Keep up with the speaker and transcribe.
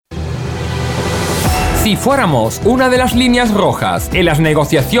Si fuéramos una de las líneas rojas en las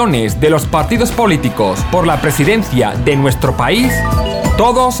negociaciones de los partidos políticos por la presidencia de nuestro país,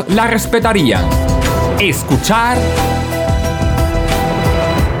 todos la respetarían. Escuchar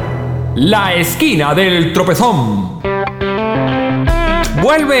La Esquina del Tropezón.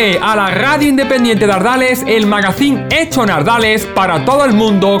 Vuelve a la radio independiente de Ardales el magazine hecho en Ardales para todo el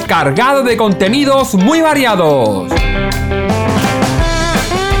mundo, cargado de contenidos muy variados.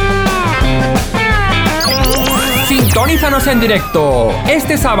 Sintonízanos en directo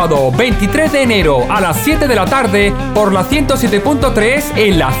este sábado 23 de enero a las 7 de la tarde por la 107.3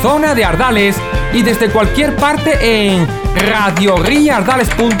 en la zona de Ardales y desde cualquier parte en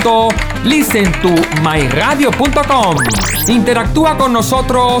radioriardales.listentomyradio.com. Interactúa con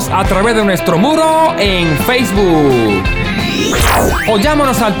nosotros a través de nuestro muro en Facebook. O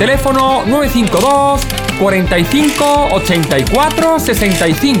llámanos al teléfono 952 45 84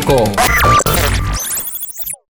 65.